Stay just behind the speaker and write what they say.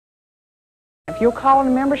If you'll call in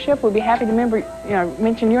a membership, we'll be happy to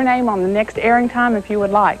mention your name on the next airing time if you would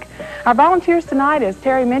like. Our volunteers tonight, as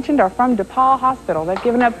Terry mentioned, are from DePaul Hospital. They've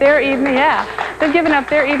given up their evening, they've given up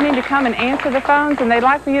their evening to come and answer the phones, and they'd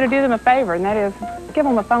like for you to do them a favor, and that is give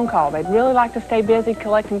them a phone call. They'd really like to stay busy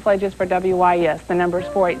collecting pledges for WYES. The number is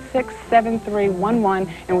 486-7311,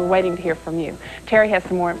 and we're waiting to hear from you. Terry has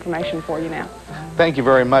some more information for you now. Thank you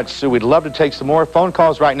very much, Sue. We'd love to take some more phone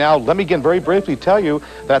calls right now. Let me again very briefly tell you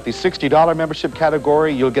that the $60 membership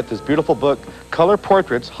category, you'll get this beautiful book, Color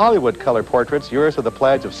Portraits, Hollywood Color Portraits, yours with a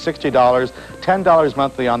pledge of $60, $10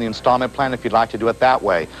 monthly on the installment plan if you'd like to do it that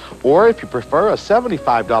way. Or if you prefer a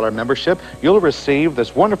 $75 membership, you'll receive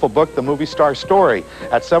this wonderful book, The Movie Star Story,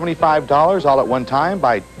 at $75 all at one time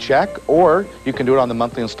by check, or you can do it on the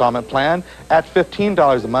monthly installment plan at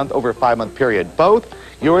 $15 a month over a 5-month period. Both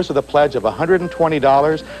yours with a pledge of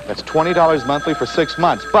 $120. That's $20 monthly for 6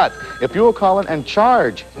 months. But if you will call in and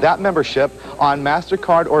charge that membership on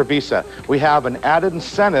MasterCard or Visa, we have an added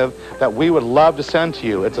incentive that we would love to send to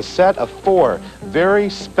you. It's a set of 4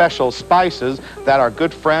 very special spices that our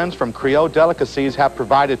good friends from Creole Delicacies have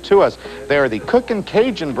provided to us. They are the Cookin'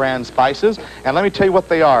 Cajun brand spices, and let me tell you what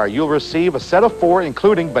they are. You'll receive a set of 4,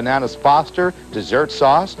 including Bananas Foster dessert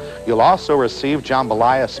sauce. You'll also receive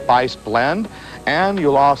Jambalaya spice blend, and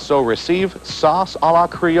you'll also receive sauce a la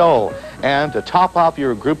Creole. And to top off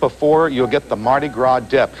your group of 4, you'll get the Mardi Gras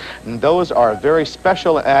dip. And those are a very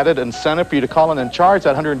special added incentive for you to call in and charge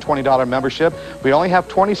that $120 membership. We only have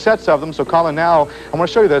 20 sets of them, so call in now. I want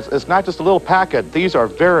to show you this. It's not just a little packet. These are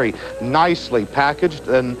very nicely packaged.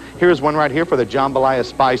 And here's one right here for the Jambalaya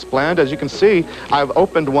Spice Blend. As you can see, I've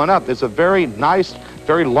opened one up. It's a very nice,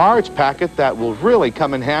 very large packet that will really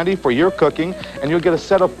come in handy for your cooking, and you'll get a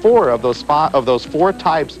set of 4 of those 4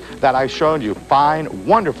 types that I showed you. Fine,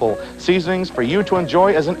 wonderful seasonings for you to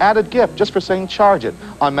enjoy as an added gift just for saying charge it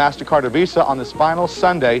on MasterCard or Visa on this final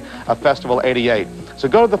Sunday of Festival 88. So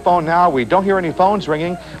go to the phone now. We don't hear any phones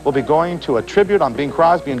ringing. We'll be going to a tribute on Bing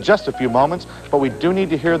Crosby in just a few moments, but we do need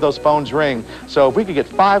to hear those phones ring. So if we could get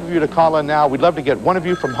 5 of you to call in now, we'd love to get 1 of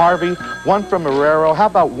you from Harvey, 1 from Marrero. How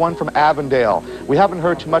about 1 from Avondale? We haven't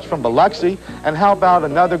heard too much from Biloxi. And how about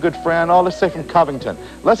another good friend, let's say from Covington.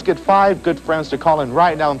 Let's get 5 good friends to call in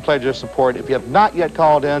right now and pledge their support. If you have not yet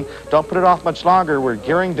called in, don't put it off much longer. We're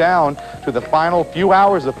gearing down to the final few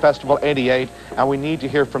hours of Festival 88, and we need to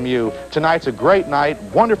hear from you. Tonight's a great night,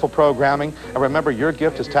 wonderful programming, and remember, your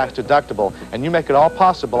gift is tax deductible, and you make it all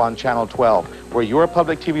possible on Channel 12. We're your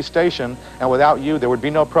public TV station, and without you, there would be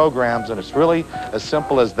no programs, and it's really as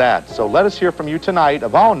simple as that. So let us hear from you tonight,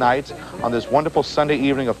 of all nights, on this wonderful Sunday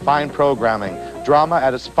evening of fine programming. Drama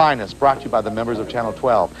at its finest, brought to you by the members of Channel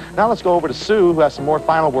 12. Now let's go over to Sue, who has some more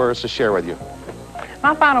final words to share with you.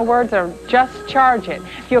 My final words are just charge it.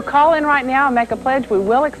 If you'll call in right now and make a pledge, we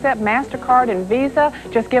will accept MasterCard and Visa.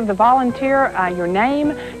 Just give the volunteer your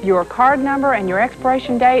name, your card number, and your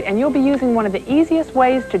expiration date, and you'll be using one of the easiest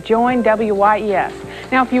ways to join WYES.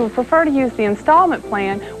 Now, if you would prefer to use the installment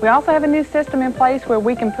plan, we also have a new system in place where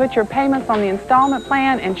we can put your payments on the installment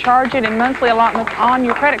plan and charge it in monthly allotments on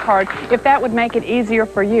your credit card if that would make it easier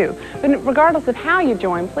for you. But regardless of how you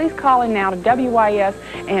join, please call in now to WYES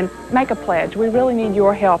and make a pledge. We really need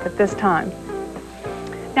your help at this time.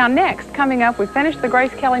 Now next, coming up, we finished the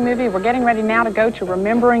Grace Kelly movie. We're getting ready now to go to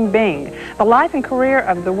Remembering Bing. The life and career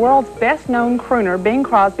of the world's best-known crooner, Bing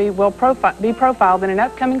Crosby, will be profiled in an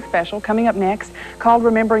upcoming special coming up next called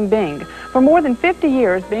Remembering Bing. For more than 50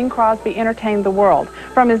 years, Bing Crosby entertained the world.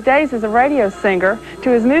 From his days as a radio singer to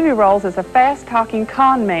his movie roles as a fast-talking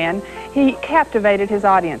con man, he captivated his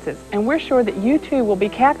audiences. And we're sure that you too will be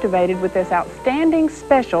captivated with this outstanding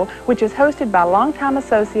special, which is hosted by longtime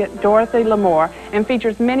associate Dorothy Lamour and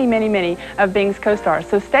features many, many, many of Bing's co-stars.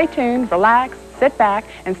 So stay tuned, relax, sit back,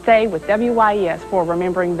 and stay with WYES for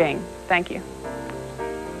Remembering Bing. Thank you.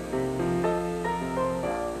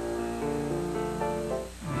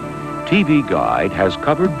 TV Guide has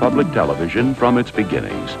covered public television from its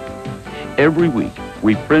beginnings. Every week,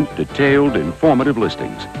 we print detailed, informative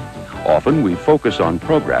listings. Often, we focus on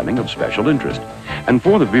programming of special interest. And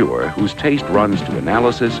for the viewer whose taste runs to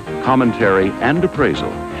analysis, commentary, and appraisal,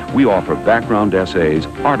 we offer background essays,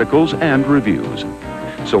 articles, and reviews.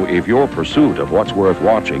 So if your pursuit of what's worth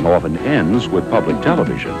watching often ends with public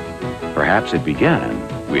television, perhaps it began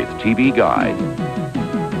with TV Guide.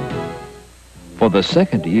 For the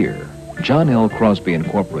second year, John L. Crosby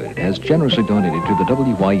Incorporated has generously donated to the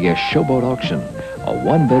WYES Showboat Auction a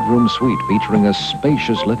 1-bedroom suite featuring a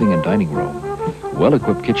spacious living and dining room,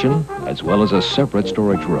 well-equipped kitchen, as well as a separate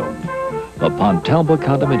storage room. The Pontalba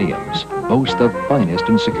condominiums boast the finest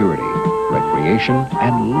in security, recreation,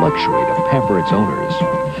 and luxury to pamper its owners.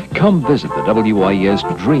 Come visit the WYES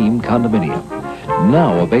Dream Condominium,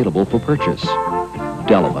 now available for purchase.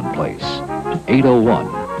 Delavan Place, 801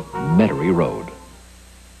 Metairie Road.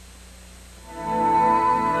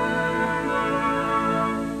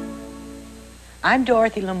 I'm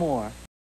Dorothy L'Amour.